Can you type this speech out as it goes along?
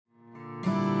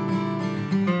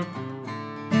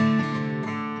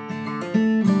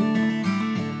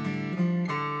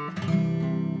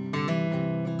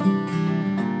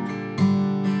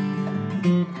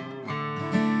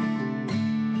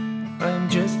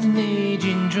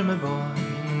teenaging drummer boy,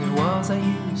 and it was I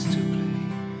used to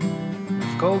play.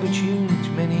 I've called a tune to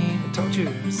many a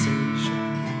torture station.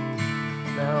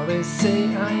 Now they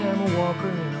say I am a walker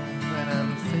and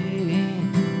I'm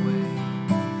fading away.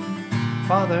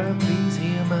 Father, please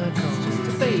hear my call. Just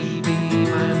a baby,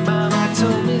 my mama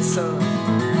told me, son,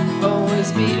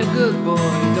 always be a good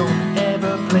boy, don't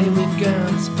ever play with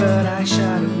guns. But I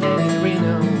shot a man in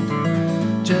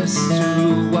Renaud just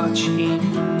to watch him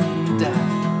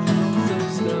die. So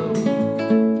slow,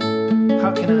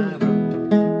 how can I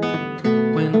roll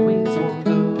when the wheels won't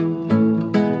go?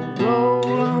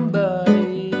 Roll on,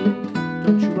 buddy,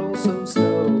 don't you roll so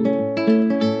slow.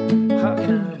 How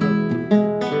can I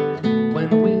roll when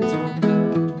the wheels won't go?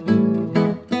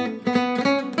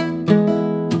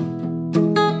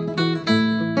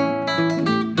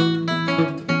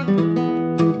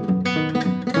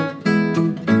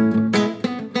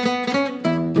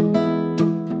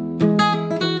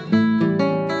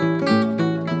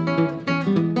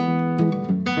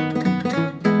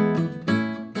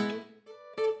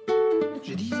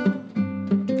 J'ai 10 ans,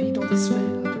 je vis dans des sphères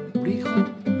où les grands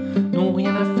n'ont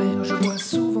rien à faire. Je vois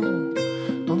souvent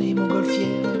dans des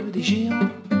montgolfières des géants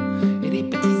et des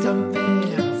petits hommes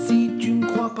verts. Si tu me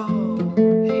crois pas,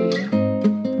 hey,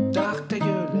 dark ta gueule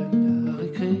à la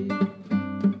récré.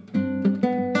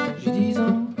 J'ai 10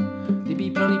 ans, des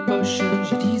billes plein les poches.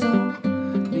 J'ai 10 ans,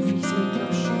 les filles c'est les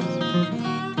cloches.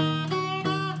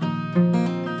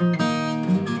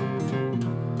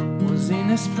 Was in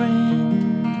the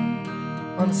spring,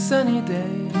 on a sunny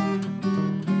day,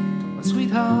 my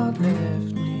sweetheart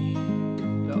left me.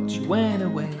 Lord, she went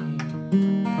away.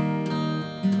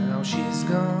 Now she's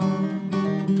gone,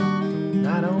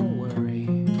 I don't worry,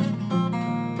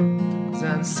 'cause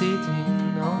I'm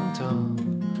sitting on top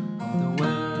of the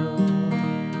world.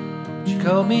 She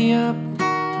called me up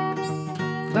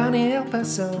down in El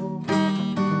Paso.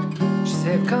 She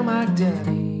said, come back,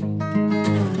 Daddy,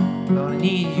 Lord, I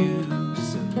need you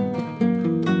so.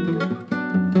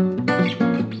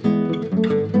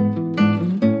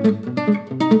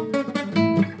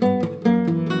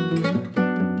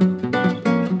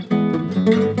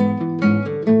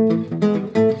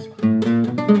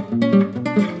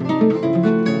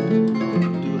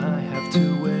 Do I have to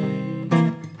wait?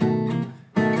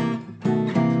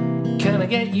 Can I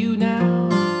get you now?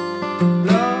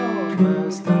 Lord,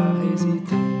 must I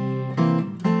hesitate?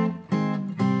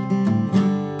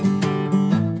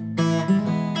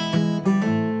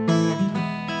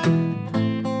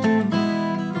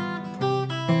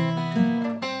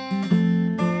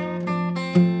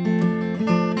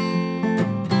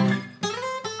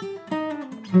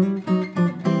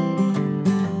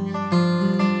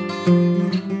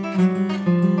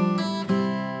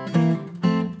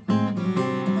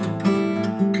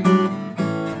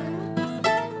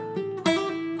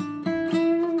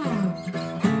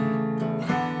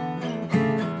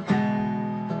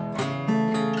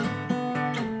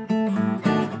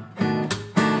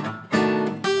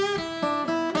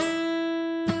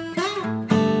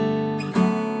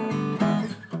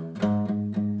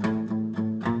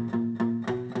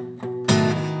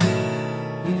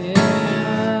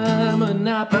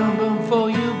 Bum bum for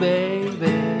you,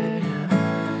 baby.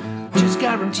 Just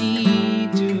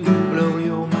guaranteed to blow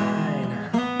your mind.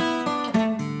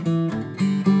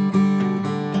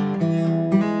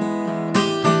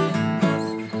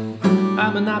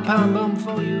 I'm a napalm bum for